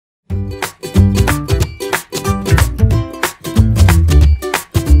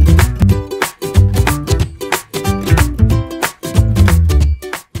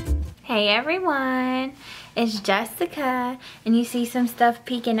everyone, it's Jessica, and you see some stuff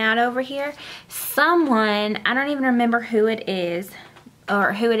peeking out over here. Someone, I don't even remember who it is,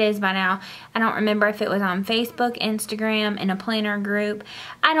 or who it is by now. I don't remember if it was on Facebook, Instagram, in a planner group.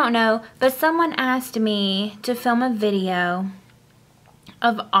 I don't know, but someone asked me to film a video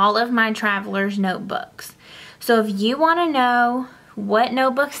of all of my traveler's notebooks. So if you want to know what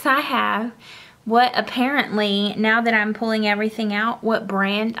notebooks I have, what apparently, now that I'm pulling everything out, what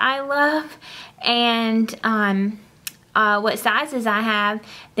brand I love, and what sizes I have,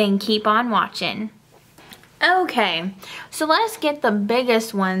 then keep on watching. Okay, so let's get the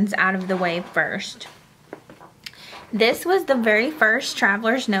biggest ones out of the way first. This was the very first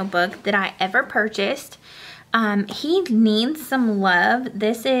traveler's notebook that I ever purchased. He needs some love.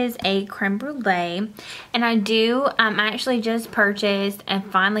 This is a creme brulee, and I actually just purchased and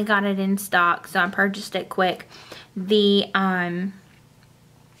finally got it in stock, so I purchased it quick. The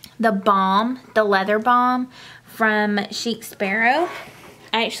balm, the leather balm from Chic Sparrow.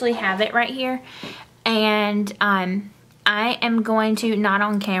 I actually have it right here, and I am going to, not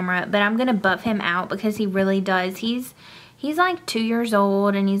on camera, but I'm gonna buff him out because he really does. He's like 2 years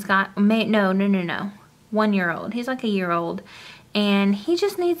old, and he's got no. 1 year old. He's like a year old, and he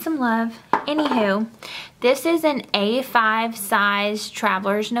just needs some love. Anywho, this is an A5 size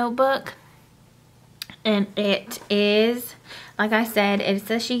traveler's notebook, and it is, like I said,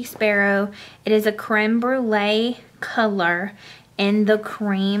 it's a Chic Sparrow. It is a creme brulee color in the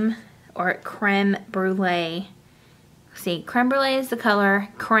cream, or creme brulee. See, creme brulee is the color,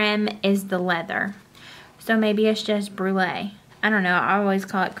 creme is the leather. So maybe it's just brulee. I don't know, I always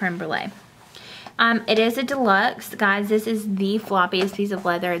call it creme brulee. It is a deluxe, guys. This is the floppiest piece of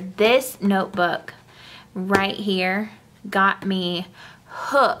leather. This notebook right here got me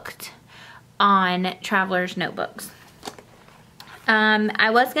hooked on traveler's notebooks. I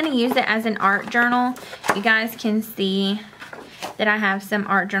was going to use it as an art journal. You guys can see that I have some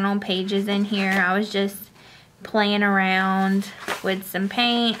art journal pages in here. I was just playing around with some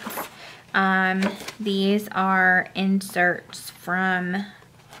paints. These are inserts from,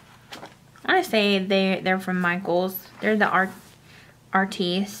 I want to say they're from Michael's. They're the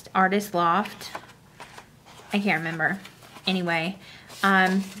Artist Loft. I can't remember. Anyway,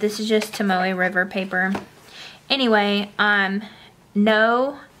 this is just Tomoe River paper. Anyway,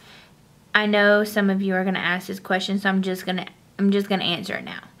 no, I know some of you are gonna ask this question, so I'm just gonna answer it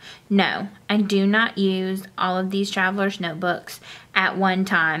now. No, I do not use all of these traveler's notebooks at one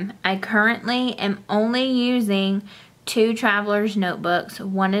time. I currently am only using 2 traveler's notebooks.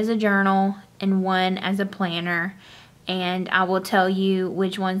 One is a journal and one as a planner, and I will tell you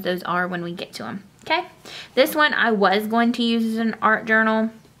which ones those are when we get to them. Okay, this one I was going to use as an art journal.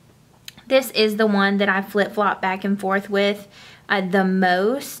 This is the one that I flip-flop back and forth with the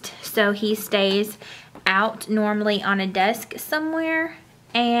most, so he stays out normally on a desk somewhere,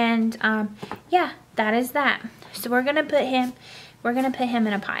 and yeah, that is that. So we're gonna put him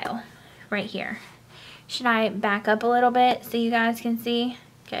in a pile right here. Should I back up a little bit so you guys can see?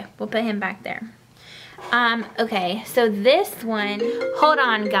 Okay, we'll put him back there. Okay, so this one, hold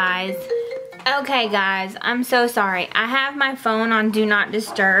on guys. Okay guys, I'm so sorry. I have my phone on Do Not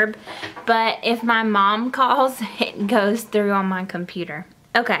Disturb, but if my mom calls, it goes through on my computer.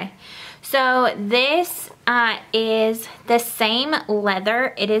 Okay, so this is the same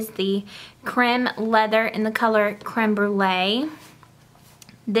leather. It is the creme leather in the color creme brulee.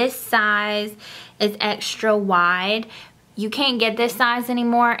 This size is extra wide. You can't get this size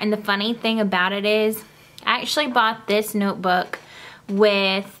anymore, and the funny thing about it is I actually bought this notebook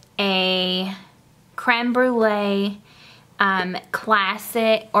with a creme brulee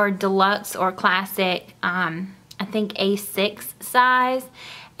classic or deluxe or classic, I think A6 size,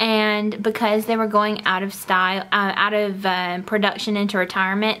 and because they were going out of style, out of production into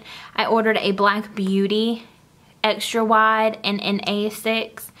retirement, I ordered a Black Beauty extra wide and an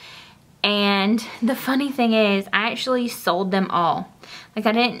A6. And the funny thing is, I actually sold them all. Like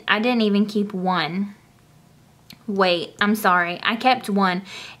I didn't even keep one. Wait, I'm sorry. I kept one.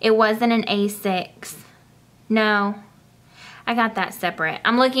 It wasn't an A6. No, I got that separate.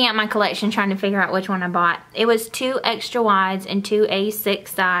 I'm looking at my collection trying to figure out which one I bought. It was 2 extra wides and 2 A6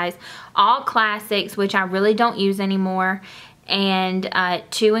 size, all classics, which I really don't use anymore, and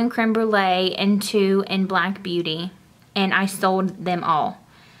 2 in creme brulee and 2 in Black Beauty, and I sold them all.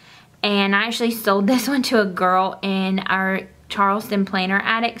 And I actually sold this one to a girl in our Charleston Planner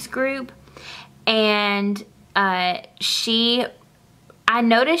Addicts group, and I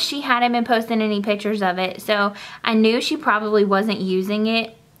noticed she hadn't been posting any pictures of it, so I knew she probably wasn't using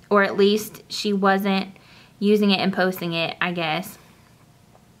it, or at least she wasn't using it and posting it, I guess.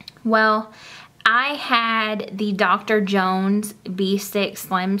 Well, I had the Dr. Jones B6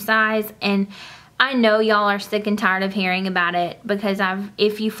 Slim size, and I know y'all are sick and tired of hearing about it because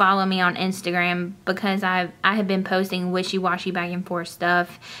if you follow me on Instagram, because I have been posting wishy-washy back and forth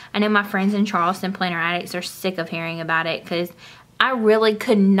stuff. I know my friends in Charleston, planner addicts, are sick of hearing about it because I really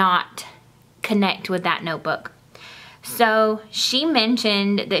could not connect with that notebook. So she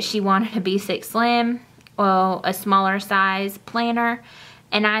mentioned that she wanted a B6 Slim, well, a smaller size planner.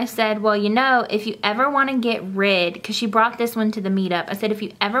 And I said, well, you know, if you ever want to get rid, because she brought this one to the meetup, I said, if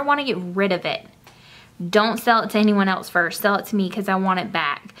you ever want to get rid of it, don't sell it to anyone else first. Sell it to me because I want it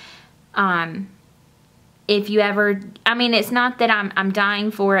back. If you ever, I mean, it's not that I'm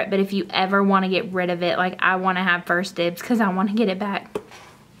dying for it, but if you ever want to get rid of it, like, I want to have first dibs because I want to get it back.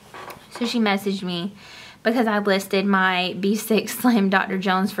 So she messaged me because I listed my B6 Slim Dr.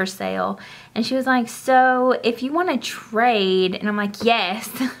 Jones for sale. And she was like, so if you want to trade, and I'm like, yes.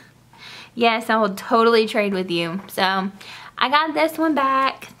 Yes, I will totally trade with you. So I got this one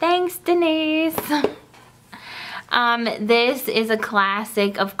back. Thanks, Denise. This is a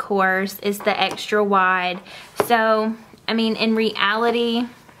classic, of course. It's the extra wide. So, I mean, in reality,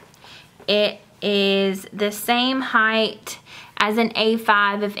 it is the same height as an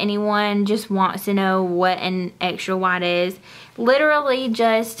A5 if anyone just wants to know what an extra wide is. Literally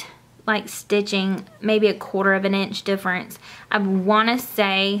just like stitching maybe 1/4 of an inch difference. I want to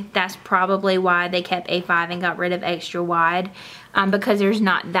say that's probably why they kept A5 and got rid of extra wide, because there's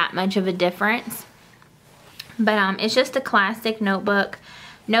not that much of a difference. But it's just a classic notebook,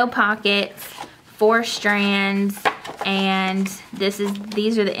 no pockets, 4 strands, and these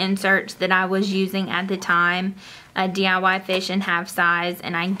are the inserts that I was using at the time. A DIY fish in half size,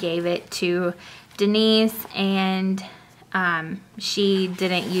 and I gave it to Denise, and she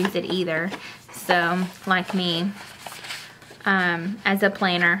didn't use it either, so like me, as a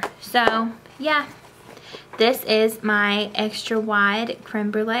planner. So yeah, this is my extra wide creme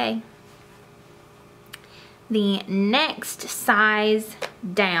brulee. The next size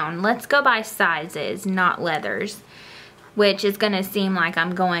down, let's go by sizes, not leathers, which is gonna seem like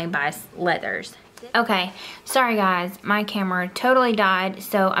I'm going by leathers. Okay, sorry guys, my camera totally died,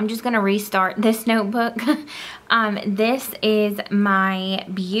 so I'm just gonna restart this notebook. This is my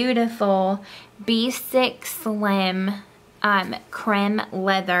beautiful B6 Slim creme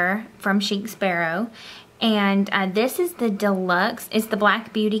leather from Chic Sparrow, and this is the Deluxe. It's the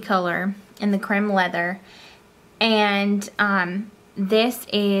Black Beauty color in the creme leather, and this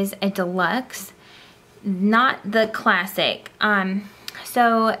is a Deluxe, not the classic.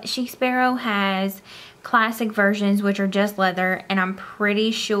 So Chic Sparrow has classic versions which are just leather, and I'm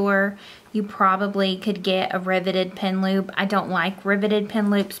pretty sure you probably could get a riveted pin loop. I don't like riveted pin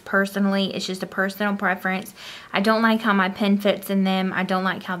loops personally. It's just a personal preference. I don't like how my pen fits in them. I don't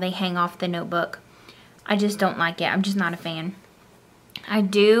like how they hang off the notebook. I just don't like it. I'm just not a fan. I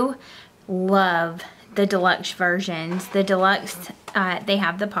do love the Deluxe versions. The Deluxe, they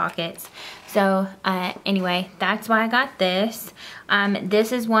have the pockets. So anyway, that's why I got this.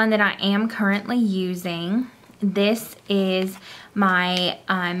 This is one that I am currently using. This is my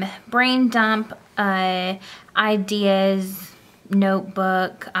brain dump ideas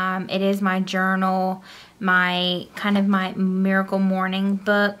notebook. It is my journal, my miracle morning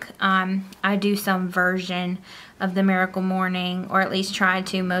book. I do some version of the miracle morning, or at least try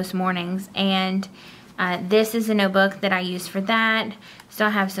to most mornings, and this is a notebook that I use for that. So I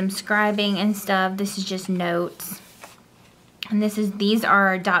have some scribing and stuff. This is just notes. And these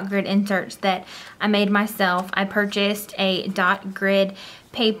are dot grid inserts that I made myself. I purchased a dot grid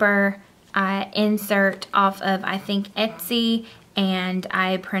paper insert off of, I think, Etsy, and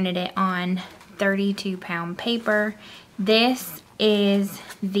I printed it on 32-pound paper. This is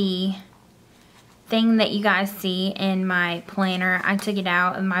the thing that you guys see in my planner. I took it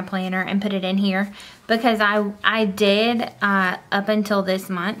out of my planner and put it in here because I did up until this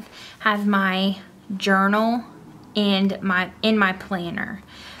month have my journal and in my planner,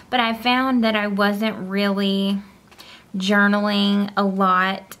 but I found that I wasn't really journaling a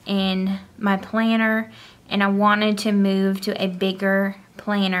lot in my planner, and I wanted to move to a bigger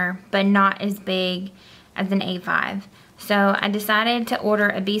planner, but not as big as an A5. So I decided to order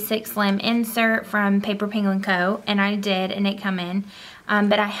a B6 Slim insert from Paper Penguin Co. And I did, and it come in.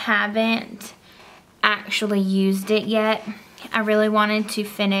 But I haven't actually used it yet. I really wanted to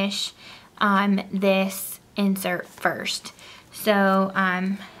finish this insert first. So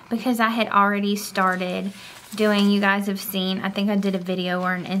because I had already started doing, you guys have seen, I think I did a video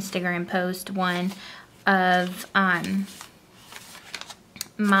or an Instagram post one of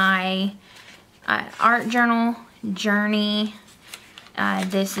my art journal journey,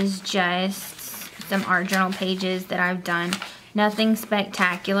 This is just some art journal pages that I've done. Nothing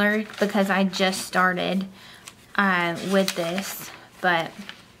spectacular because I just started with this. But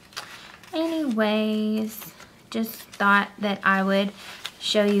anyways, just thought that I would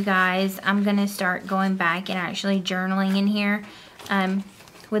show you guys. I'm going to start going back and actually journaling in here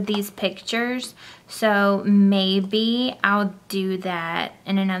with these pictures. So maybe I'll do that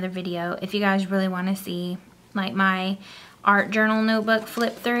in another video. If you guys really want to see like my art journal notebook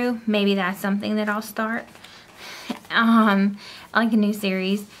flip through, maybe that's something that I'll start. Like a new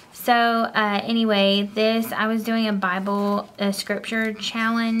series. So anyway, this, I was doing a Bible scripture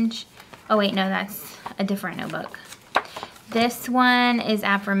challenge. Oh wait, no, that's a different notebook. This one is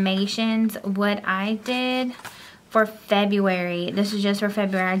affirmations. What I did for February, this is just for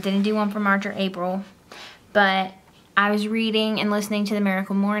February. I didn't do one for March or April, but I was reading and listening to the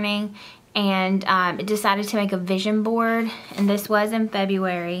Miracle Morning, and decided to make a vision board, and this was in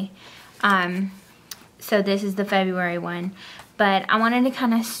February. So this is the February one, but I wanted to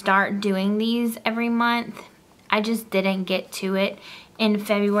kind of start doing these every month. I just didn't get to it in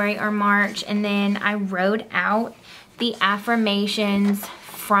February or March, and then I wrote out the affirmations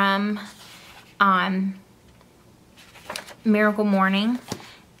from Miracle Morning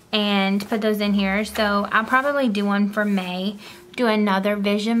and put those in here. So I'll probably do one for May, do another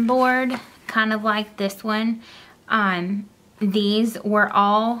vision board kind of like this one. These were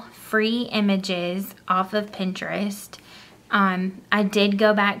all free images off of Pinterest. I did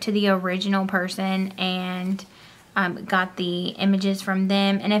go back to the original person and got the images from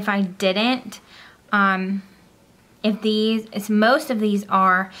them, and if I didn't, if most of these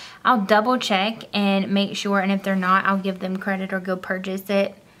are, I'll double check and make sure, and if they're not, I'll give them credit or go purchase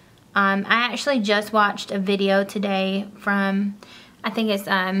it. I actually just watched a video today from, I think it's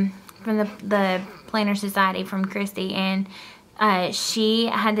from the Planner Society from Christy, and she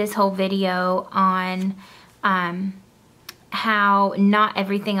had this whole video on how not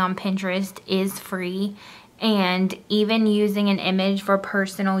everything on Pinterest is free, and even using an image for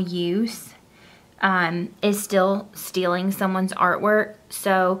personal use is still stealing someone's artwork.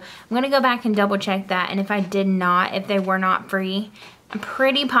 So I'm going to go back and double check that, and if they were not free, I'm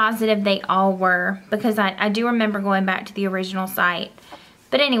pretty positive they all were, because I do remember going back to the original site.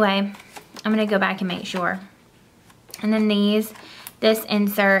 But anyway, I'm going to go back and make sure. And then this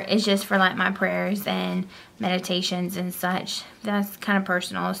insert is just for like my prayers and meditations and such. That's kind of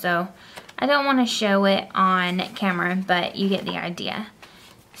personal, so I don't want to show it on camera, but you get the idea.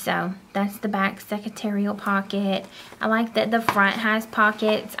 So that's the back secretarial pocket. I like that the front has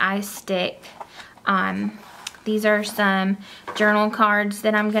pockets. I stick. These are some journal cards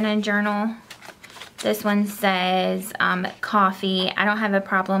that I'm going to journal. This one says coffee. I don't have a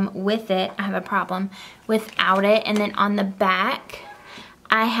problem with it. I have a problem without it. And then on the back,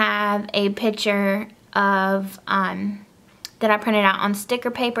 I have a picture of that I printed out on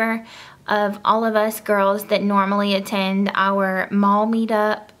sticker paper of all of us girls that normally attend our mall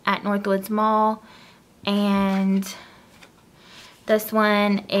meetup at Northwoods Mall. And this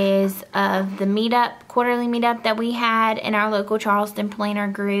one is of the meetup, quarterly meetup that we had in our local Charleston planner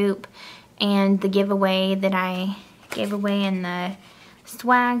group, and the giveaway that I gave away in the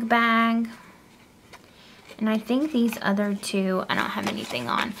swag bag. And I think these other two, I don't have anything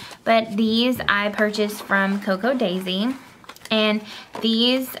on. But these I purchased from Coco Daisy. And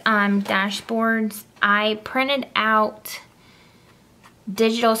these dashboards, I printed out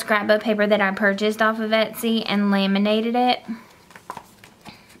digital scrapbook paper that I purchased off of Etsy and laminated it.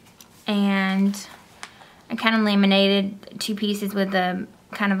 And I kind of laminated two pieces with a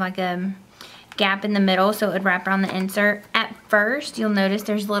kind of like a gap in the middle so it would wrap around the insert. At first, you'll notice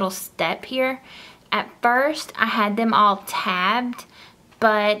there's a little step here. At first, I had them all tabbed,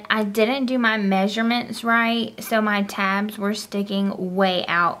 but I didn't do my measurements right, so my tabs were sticking way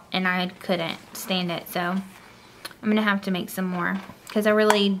out and I couldn't stand it. So I'm gonna have to make some more because I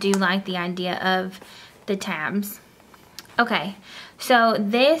really do like the idea of the tabs. Okay, so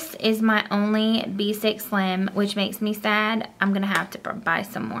this is my only B6 Slim, which makes me sad. I'm gonna have to buy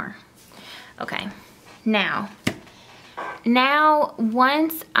some more. Okay, now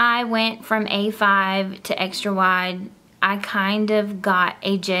once I went from A5 to extra wide, I kind of got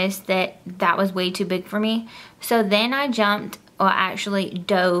a gist that was way too big for me. So then I actually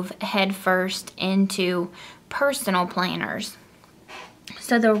dove headfirst into personal planners.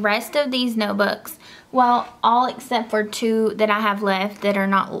 So the rest of these notebooks, well, all except for two that I have left that are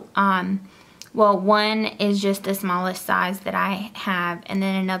not, well, one is just the smallest size that I have, and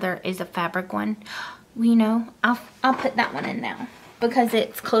then another is a fabric one. You know, I'll put that one in now because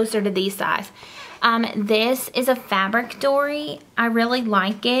it's closer to these size. This is a fabric dori. I really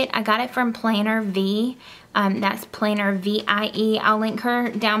like it. I got it from Planner V. That's Planner VIE. I'll link her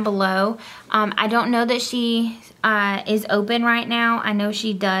down below. I don't know that she is open right now. I know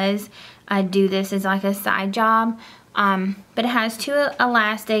she does do this as like a side job. But it has 2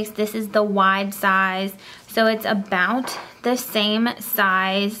 elastics. This is the wide size. So it's about the same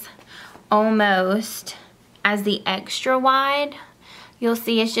size almost as the extra wide. You'll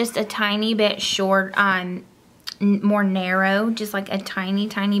see it's just a tiny bit short, more narrow, just like a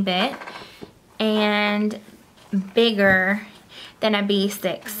tiny bit. And bigger than a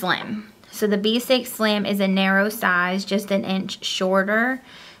B6 Slim. So the B6 Slim is a narrow size, just an inch shorter.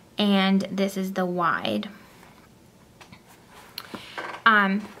 And this is the wide.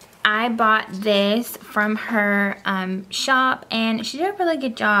 I bought this from her shop, and she did a really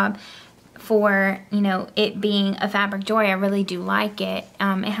good job for, you know, it being a fabric dori. I really do like it.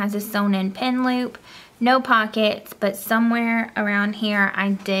 It has a sewn in pin loop, no pockets, but somewhere around here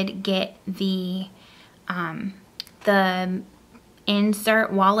I did get the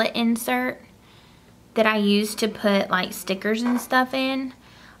insert, wallet insert that I used to put like stickers and stuff in,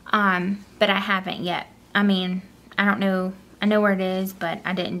 but I haven't yet. I mean, I don't know. I know where it is, but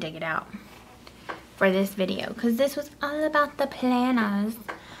I didn't dig it out for this video because this was all about the planners.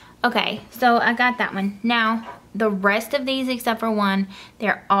 Okay, so I got that one. Now, the rest of these except for one,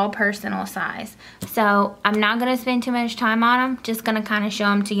 they're all personal size. So I'm not going to spend too much time on them. Just going to kind of show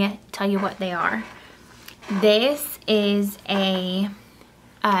them to you, tell you what they are. This is a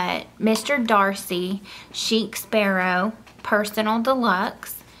Mr. Darcy Chic Sparrow Personal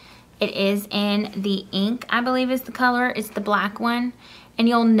Deluxe. It is in the ink, I believe is the color. It's the black one. And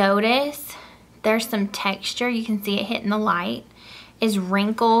you'll notice there's some texture. You can see it hitting the light. It's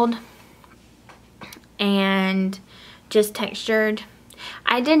wrinkled and just textured.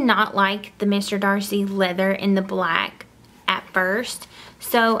 I did not like the Mr. Darcy leather in the black at first.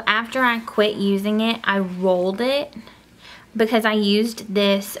 So after I quit using it, I rolled it because I used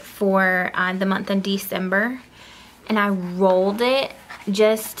this for the month of December. And I rolled it.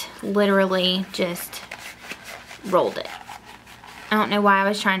 Just literally just rolled it. I don't know why I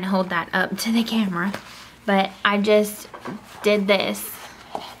was trying to hold that up to the camera, but I just did this,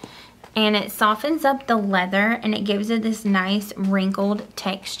 and it softens up the leather and it gives it this nice wrinkled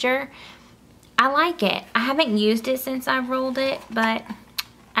texture. I like it. I haven't used it since I rolled it, but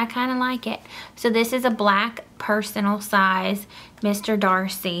I kind of like it. So this is a black personal size Mr.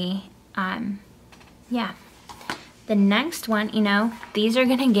 Darcy. Yeah. The next one, you know, these are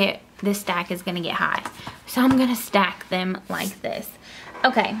gonna get, this stack is gonna get high. So I'm gonna stack them like this.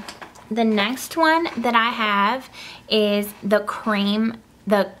 Okay, the next one that I have is the Creme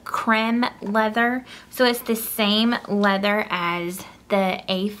leather. So it's the same leather as the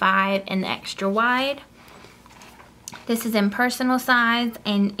A5 and the extra wide. This is in personal size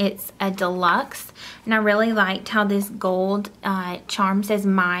and it's a deluxe. And I really liked how this gold charm says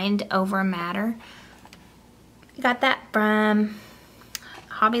mind over matter. Got that from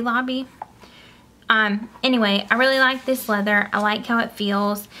Hobby Lobby. Anyway, I really like this leather. I like how it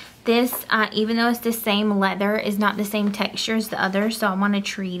feels. This, even though it's the same leather, is not the same texture as the other, so I want to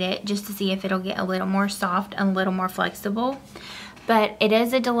treat it just to see if it'll get a little more soft and a little more flexible. But it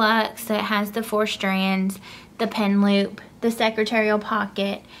is a deluxe, so it has the 4 strands, the pin loop, the secretarial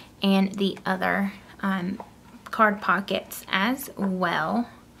pocket, and the other card pockets as well.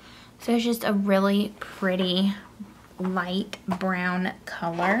 So it's just a really pretty light brown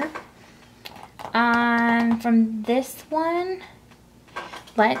color. From this one,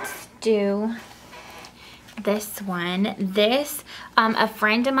 let's do this one. This, a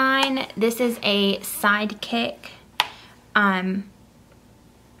friend of mine, this is a Sidekick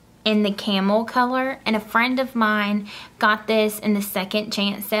in the camel color, and a friend of mine got this in the second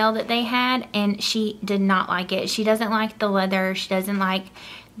chance sale that they had, and she did not like it. She doesn't like the leather. She doesn't like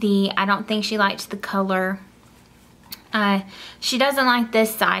I don't think she likes the color. She doesn't like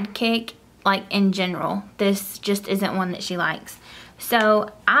this Sidekick, like in general. This just isn't one that she likes. So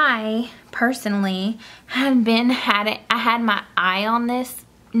I personally have I had my eye on this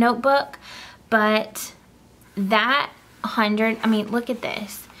notebook, but that I mean, look at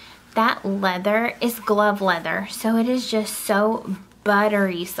this. That leather is glove leather, so it is just so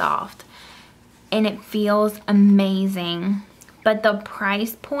buttery soft, and it feels amazing. But the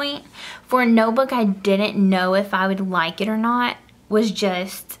price point for a notebook I didn't know if I would like it or not was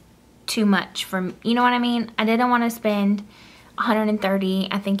just too much for me. You know what I mean? I didn't want to spend $130,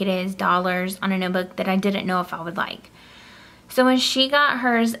 I think it is, dollars on a notebook that I didn't know if I would like. So when she got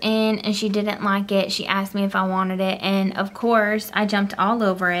hers in and she didn't like it, she asked me if I wanted it, and of course I jumped all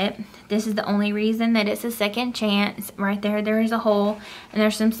over it. This is the only reason that it's a second chance. Right there, there is a hole and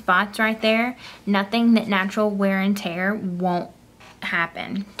there's some spots right there. Nothing that natural wear and tear won't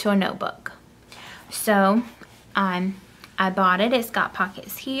happen to a notebook. So I bought it. It's got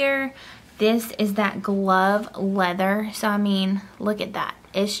pockets here. This is that glove leather. So I mean, look at that.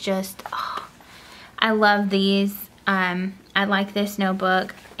 It's just, oh, I love these. I like this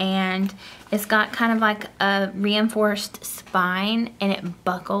notebook, and it's got kind of like a reinforced spine, and it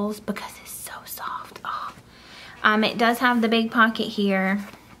buckles because it's so soft. Oh. It does have the big pocket here,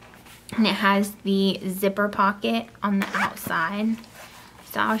 and it has the zipper pocket on the outside.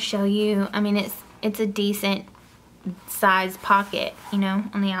 So I'll show you. I mean, it's a decent size pocket, you know,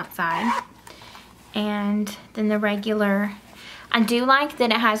 on the outside. And then the regular, I do like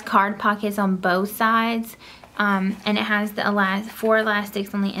that it has card pockets on both sides. And it has the 4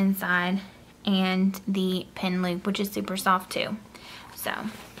 elastics on the inside and the pin loop, which is super soft too. So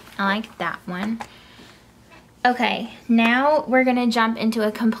I like that one. Okay, now we're gonna jump into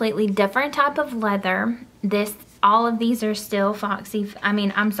a completely different type of leather. All of these are still Foxy. I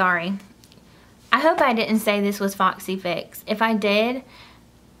mean, I'm sorry. I hope I didn't say this was Foxy Fix. If I did,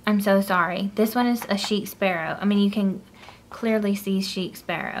 I'm so sorry. This one is a Chic Sparrow. I mean, you can clearly see Chic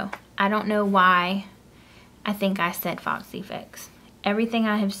Sparrow. I don't know why I think I said Foxy Fix. Everything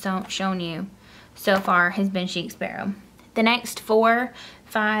I have shown you so far has been Chic Sparrow. The next 4,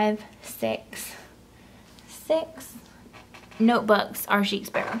 5, 6 notebooks are Chic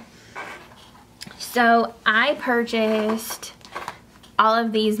Sparrow. So I purchased all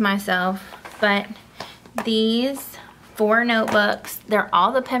of these myself, but these 4 notebooks, they're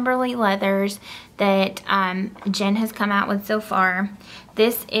all the Pemberly leathers that Jen has come out with so far.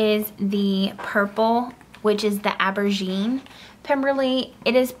 This is the purple, which is the Aubergine Pemberly.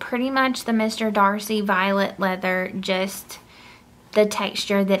 It is pretty much the Mr. Darcy violet leather, just the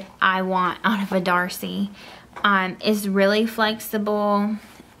texture that I want out of a Darcy. It's really flexible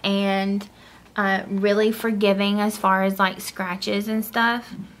and really forgiving as far as like scratches and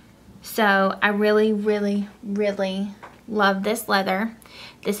stuff. So I really, really, really love this leather.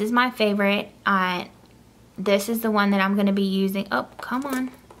 This is my favorite. This is the one that I'm going to be using. Oh, come on.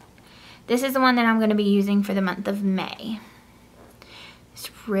 This is the one that I'm going to be using for the month of May. It's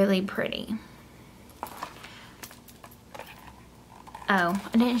really pretty. Oh,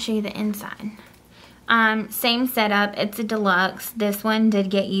 I didn't show you the inside. Same setup. It's a deluxe. This one did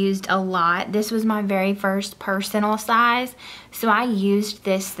get used a lot. This was my very first personal size, so I used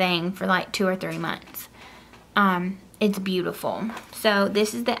this thing for like 2 or 3 months. It's beautiful. So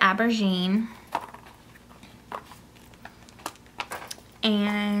this is the Aubergine.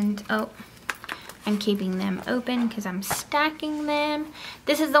 And, oh, I'm keeping them open because I'm stacking them.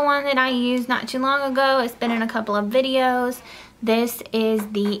 This is the one that I used not too long ago. It's been in a couple of videos. This is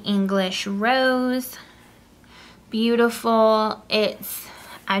the English Rose. Beautiful.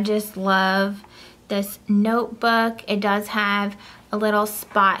 I just love this notebook. It does have a little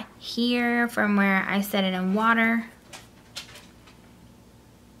spot here from where I set it in water.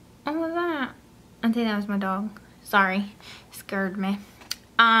 What was that? I think that was my dog. Sorry, scared me.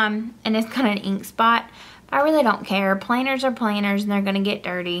 And it's got an ink spot. I really don't care. Planners are planners and they're gonna get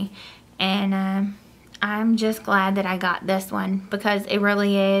dirty. And I'm just glad that I got this one because it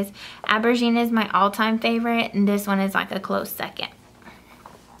really is. Aubergine is my all-time favorite, and this one is like a close second.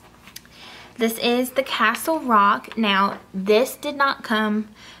 This is the Castle Rock. Now, this did not come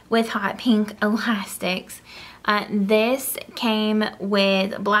with hot pink elastics. This came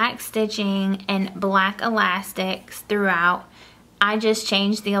with black stitching and black elastics throughout. I just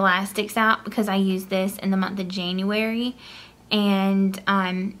changed the elastics out because I used this in the month of January, and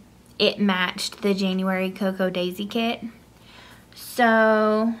it matched the January Cocoa Daisy kit.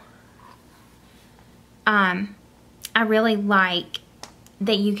 So I really like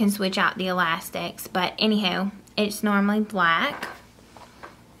that you can switch out the elastics, but anyhow, it's normally black.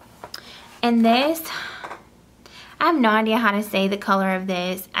 And this, I have no idea how to say the color of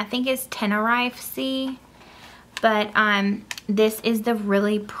this. I think it's Tenerife, but this is the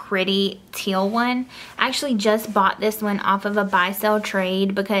really pretty teal one. I actually just bought this one off of a buy-sell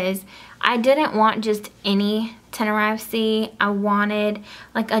trade because I didn't want just any Tenerife. I wanted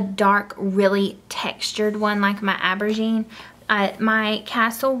like a dark, really textured one like my Aubergine. My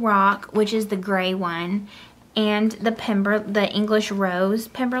Castle Rock, which is the gray one, and the English Rose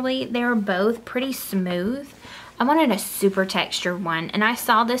Pemberly, they were both pretty smooth. I wanted a super textured one, and I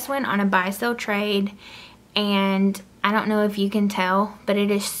saw this one on a buy-sell trade, and I don't know if you can tell, but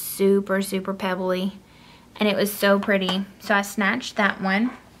it is super, super pebbly. and it was so pretty. So I snatched that one.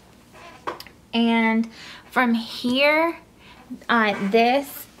 And from here,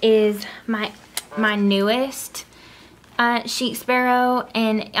 this is my newest Chic Sparrow,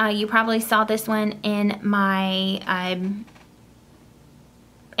 and you probably saw this one in my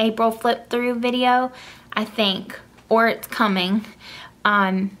April flip through video, I think, or it's coming.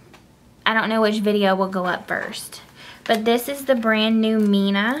 I don't know which video will go up first, but this is the brand new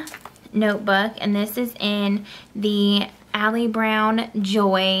Mina notebook, and this is in the Allie Brown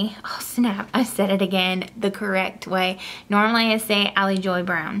Joy. Oh snap, I said it again the correct way. Normally I say Allie Joy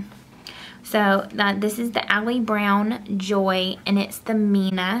Brown. So this is the Allie Brown Joy, and it's the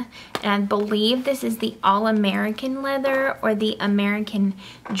Mina, and I believe this is the All-American leather or the American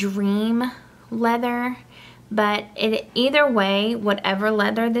Dream leather, but either way, whatever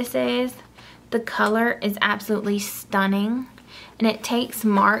leather this is, the color is absolutely stunning, and it takes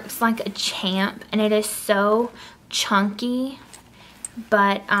marks like a champ, and it is so chunky,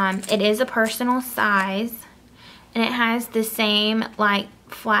 but it is a personal size, and it has the same like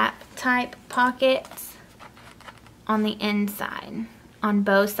flap type pockets on the inside, on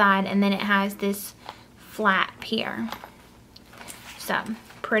both sides, and then it has this flap here. So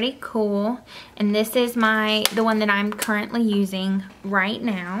pretty cool. And this is the one that I'm currently using right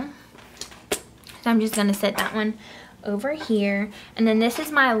now. So I'm just gonna set that one over here. And then this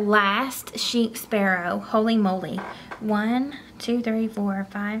is my last Chic Sparrow. Holy moly. 1, 2, 3, 4,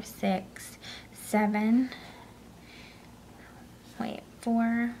 5, 6, 7. Wait.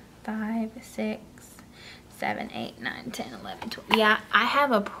 4, 5, 6, 7, 8, 9, 10, 11, 12. Yeah, I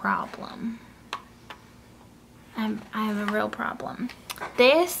have a problem. I have a real problem.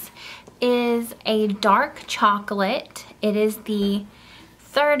 This is a dark chocolate. It is the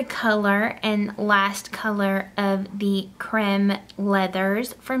third color and last color of the Creme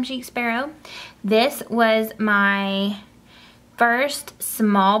leathers from Chic Sparrow. This was my first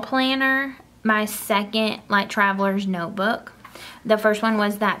small planner, my second like traveler's notebook. The first one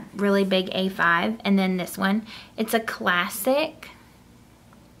was that really big A5, and then this one. It's a classic,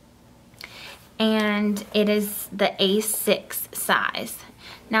 and it is the A6 size.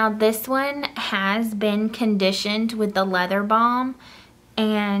 Now this one has been conditioned with the leather balm,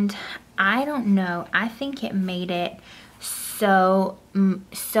 and I don't know, I think it made it so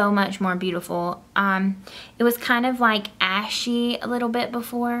much more beautiful. It was kind of like ashy a little bit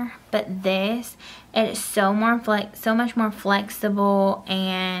before, but this, it is so much more flexible,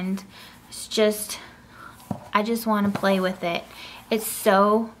 and it's just, I just want to play with it. It's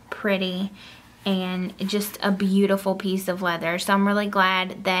so pretty and just a beautiful piece of leather. So I'm really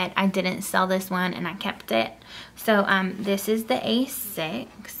glad that I didn't sell this one and I kept it. So this is the A6.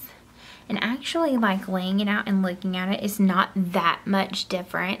 And actually, like, laying it out and looking at it is not that much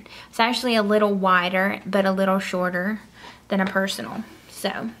different. It's actually a little wider, but a little shorter than a personal.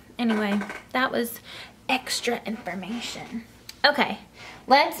 So, anyway, that was extra information. Okay,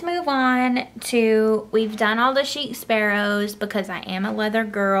 let's move on to, we've done all the Chic Sparrows because I am a leather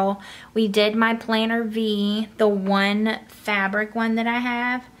girl. We did my Planner V, the one fabric one that I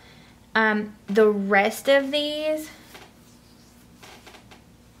have. The rest of these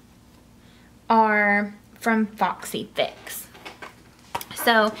are from Foxy Fix.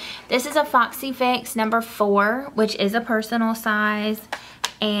 So this is a Foxy Fix number 4, which is a personal size,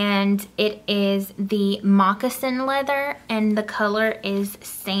 and it is the moccasin leather, and the color is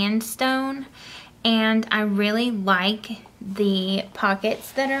Sandstone, and I really like the pockets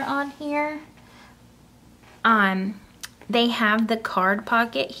that are on here. They have the card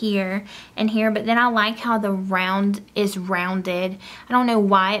pocket here and here, but then I like how the round is rounded. I don't know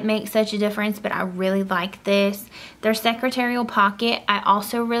why it makes such a difference, but I really like this. Their secretarial pocket I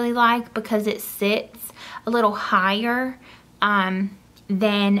also really like because it sits a little higher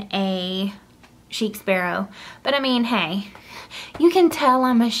than a Chic Sparrow. But I mean, hey, you can tell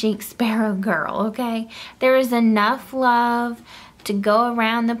I'm a Chic Sparrow girl, okay? There is enough love to go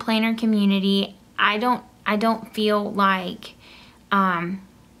around the planner community. I don't feel like, I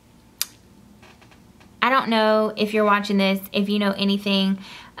don't know if you're watching this, if you know anything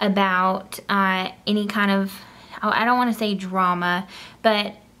about any kind of, I don't want to say drama,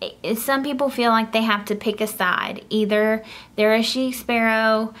 but some people feel like they have to pick a side. Either they're a Chic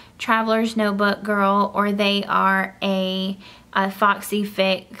Sparrow Traveler's Notebook girl, or they are a Foxy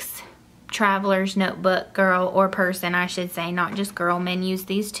Fix Traveler's Notebook girl, or person, I should say, not just girl. Men use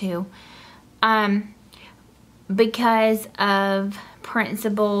these too. Because of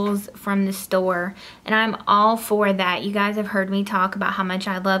principles from the store, and I'm all for that. You guys have heard me talk about how much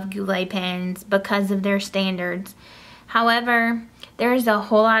I love Goulet pens because of their standards. However, there's a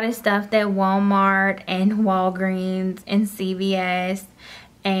whole lot of stuff that Walmart and Walgreens and CVS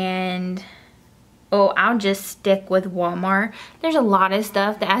and, oh, I'll just stick with Walmart. There's a lot of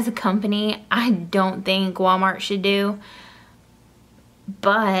stuff that as a company, I don't think Walmart should do.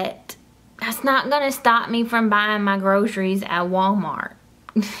 But that's not gonna stop me from buying my groceries at Walmart.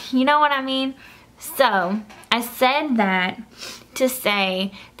 You know what I mean? So, I said that to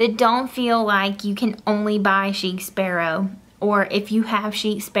say that don't feel like you can only buy Chic Sparrow. Or if you have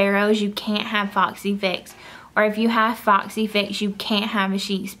Chic Sparrows, you can't have Foxy Fix. Or if you have Foxy Fix, you can't have a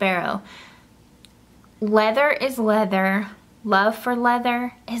Chic Sparrow. Leather is leather. Love for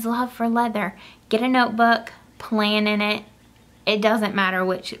leather is love for leather. Get a notebook, plan in it. It doesn't matter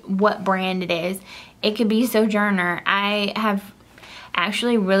what brand it is. It could be Sojourner. I have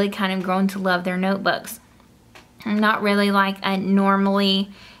actually really kind of grown to love their notebooks. I'm not really like I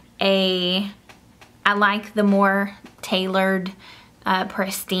like the more tailored,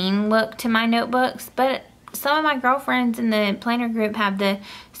 pristine look to my notebooks, but some of my girlfriends in the planner group have the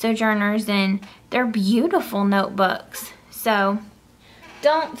Sojourners and they're beautiful notebooks. So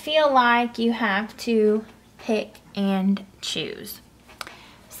don't feel like you have to pick and choose.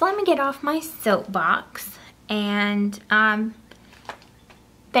 So let me get off my soapbox and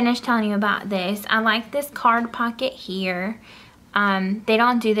finish telling you about this. I like this card pocket here. They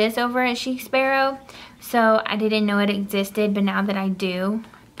don't do this over at Chic Sparrow, so I didn't know it existed, but now that I do,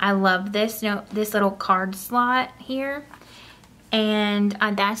 I love this this little card slot here. And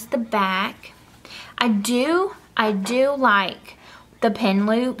that's the back. I do like the pin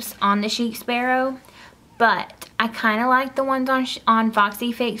loops on the Chic Sparrow, but I kind of like the ones on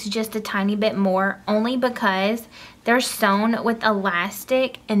Foxy Fix just a tiny bit more, only because they're sewn with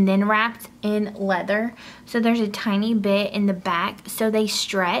elastic and then wrapped in leather. So there's a tiny bit in the back, so they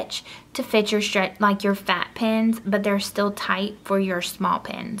stretch to fit your like your fat pins, but they're still tight for your small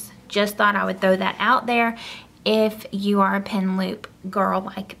pins. Just thought I would throw that out there if you are a pin loop girl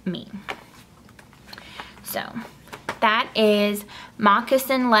like me. So that is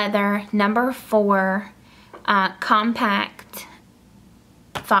Moccasin Leather number 4 compact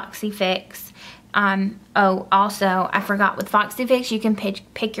Foxy Fix. Oh, also, I forgot, with Foxy Fix, you can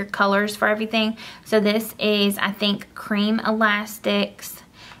pick your colors for everything. So this is, I think, cream elastics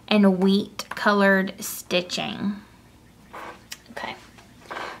and wheat colored stitching. Okay.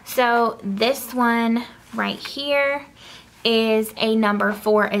 So this one right here is a number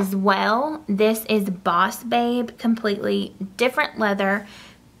 4 as well. This is Boss Babe, completely different leather.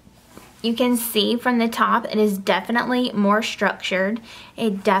 You can see from the top it is definitely more structured.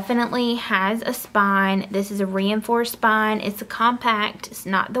 It definitely has a spine. This is a reinforced spine. It's a compact, it's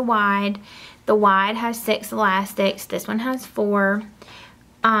not the wide. The wide has 6 elastics. This one has 4.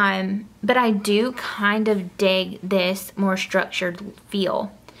 But I do kind of dig this more structured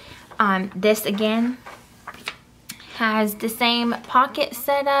feel. This again has the same pocket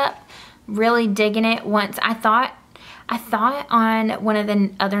setup. Really digging it. Once I thought on one of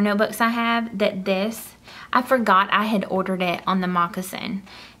the other notebooks I have that I forgot I had ordered it on the Moccasin,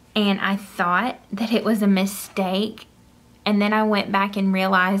 and I thought that it was a mistake, and then I went back and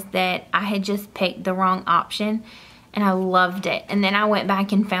realized that I had just picked the wrong option, and I loved it. And then I went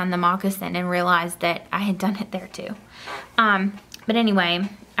back and found the Moccasin and realized that I had done it there too. But anyway,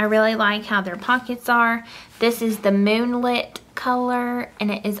 I really like how their pockets are. This is the Moonlit color, and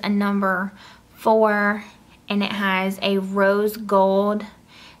it is a number 4. And it has a rose gold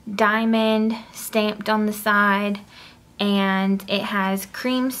diamond stamped on the side, and it has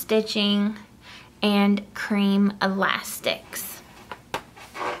cream stitching and cream elastics.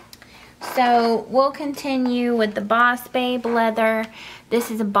 So we'll continue with the Boss Babe leather. This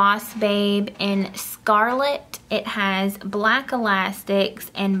is a Boss Babe in Scarlet. It has black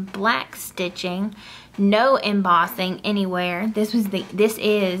elastics and black stitching, no embossing anywhere. This is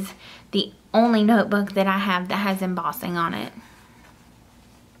the only notebook that I have that has embossing on it.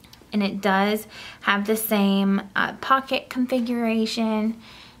 And it does have the same pocket configuration.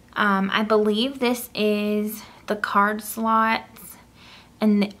 I believe this is the card slots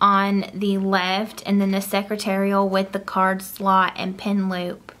and on the left, and then the secretarial with the card slot and pin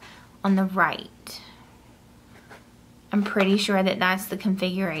loop on the right. I'm pretty sure that that's the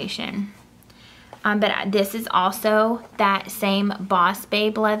configuration. But this is also that same Boss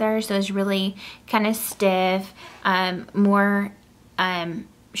Babe leather, so it's really kind of stiff, more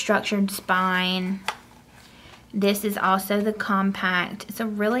structured spine. This is also the compact. It's a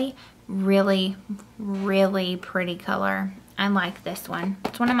really, really, really pretty color. I like this one.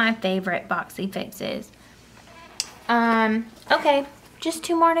 It's one of my favorite Foxy Fixes. Okay, just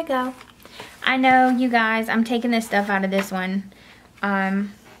 2 more to go. I know, you guys, I'm taking this stuff out of this one.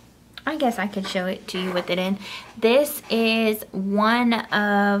 I guess I could show it to you with it in. This is one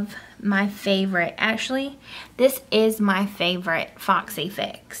of my favorite. Actually, this is my favorite Foxy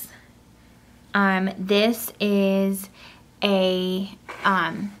Fix. This is a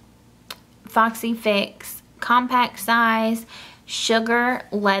Foxy Fix compact size sugar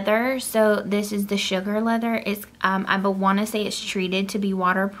leather. So this is the sugar leather. It's I want to say it's treated to be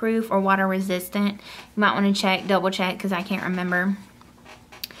waterproof or water resistant. You might want to check, double check, because I can't remember.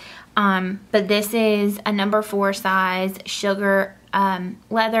 But this is a number 4 size sugar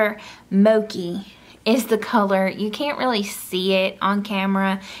leather. Mochi is the color. You can't really see it on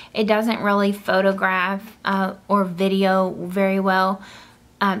camera. It doesn't really photograph or video very well.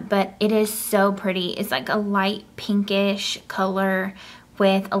 But it is so pretty. It's like a light pinkish color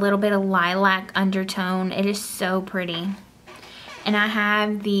with a little bit of lilac undertone. It is so pretty. And I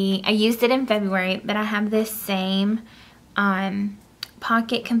have I used it in February, but I have this same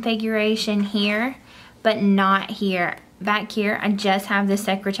pocket configuration here, but not here. Back here, I just have the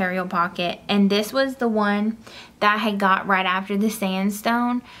secretarial pocket. And this was the one that I had got right after the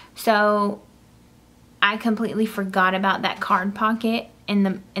Sandstone. So I completely forgot about that card pocket in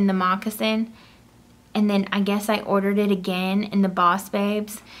the moccasin, and then I guess I ordered it again in the Boss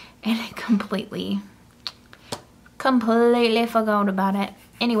Babes, and I completely forgot about it.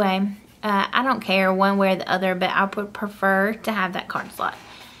 Anyway, I don't care one way or the other, but I would prefer to have that card slot.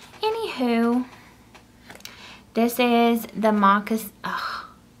 Anywho, this is the Moccasin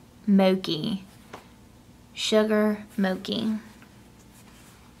Mochi Sugar Mochi.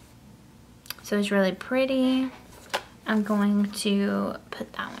 So it's really pretty. I'm going to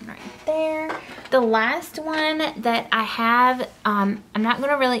put that one right there. The last one that I have, I'm not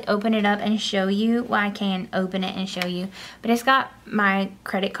going to really open it up and show you. Well, I can open it and show you, but it's got my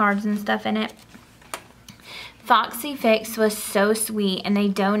credit cards and stuff in it. Foxy Fix was so sweet, and they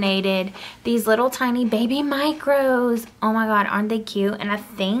donated these little tiny baby micros. Oh my god, aren't they cute? And I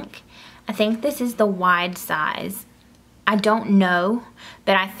think this is the wide size. I don't know,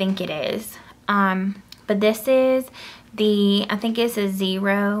 but I think it is. But this is I think it's a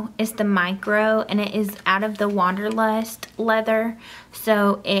 0. It's the micro, and it is out of the Wanderlust leather.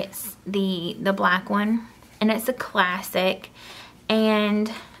 So it's the black one, and it's a classic.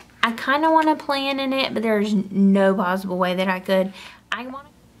 And I kind of want to plan in it, but there's no possible way that I could.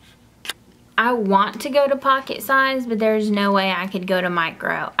 I want to go to pocket size, but there's no way I could go to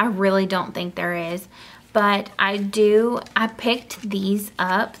micro. I really don't think there is. But I picked these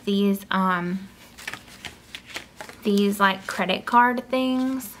up, these like credit card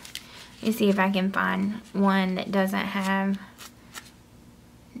things. Let me see if I can find one that doesn't have,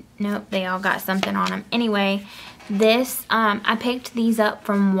 nope, they all got something on them. Anyway, this, I picked these up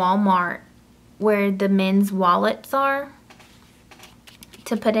from Walmart, where the men's wallets are,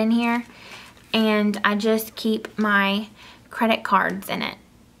 to put in here. And I just keep my credit cards in it.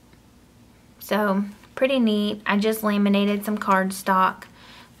 So, pretty neat. I just laminated some cardstock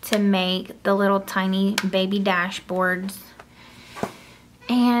to make the little tiny baby dashboards.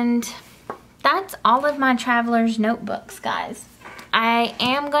 And that's all of my traveler's notebooks, guys. I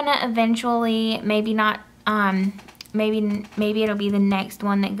am gonna eventually, maybe not, maybe it'll be the next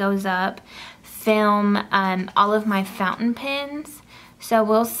one that goes up, film all of my fountain pens. So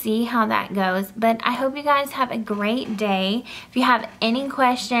we'll see how that goes. But I hope you guys have a great day. If you have any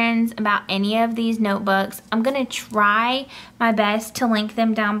questions about any of these notebooks, I'm going to try my best to link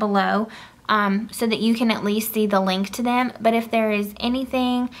them down below so that you can at least see the link to them. But if there is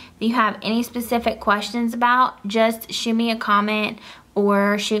anything that you have any specific questions about, just shoot me a comment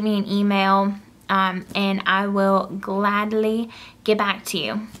or shoot me an email, and I will gladly get back to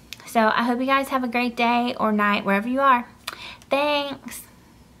you. So I hope you guys have a great day or night wherever you are. Thanks.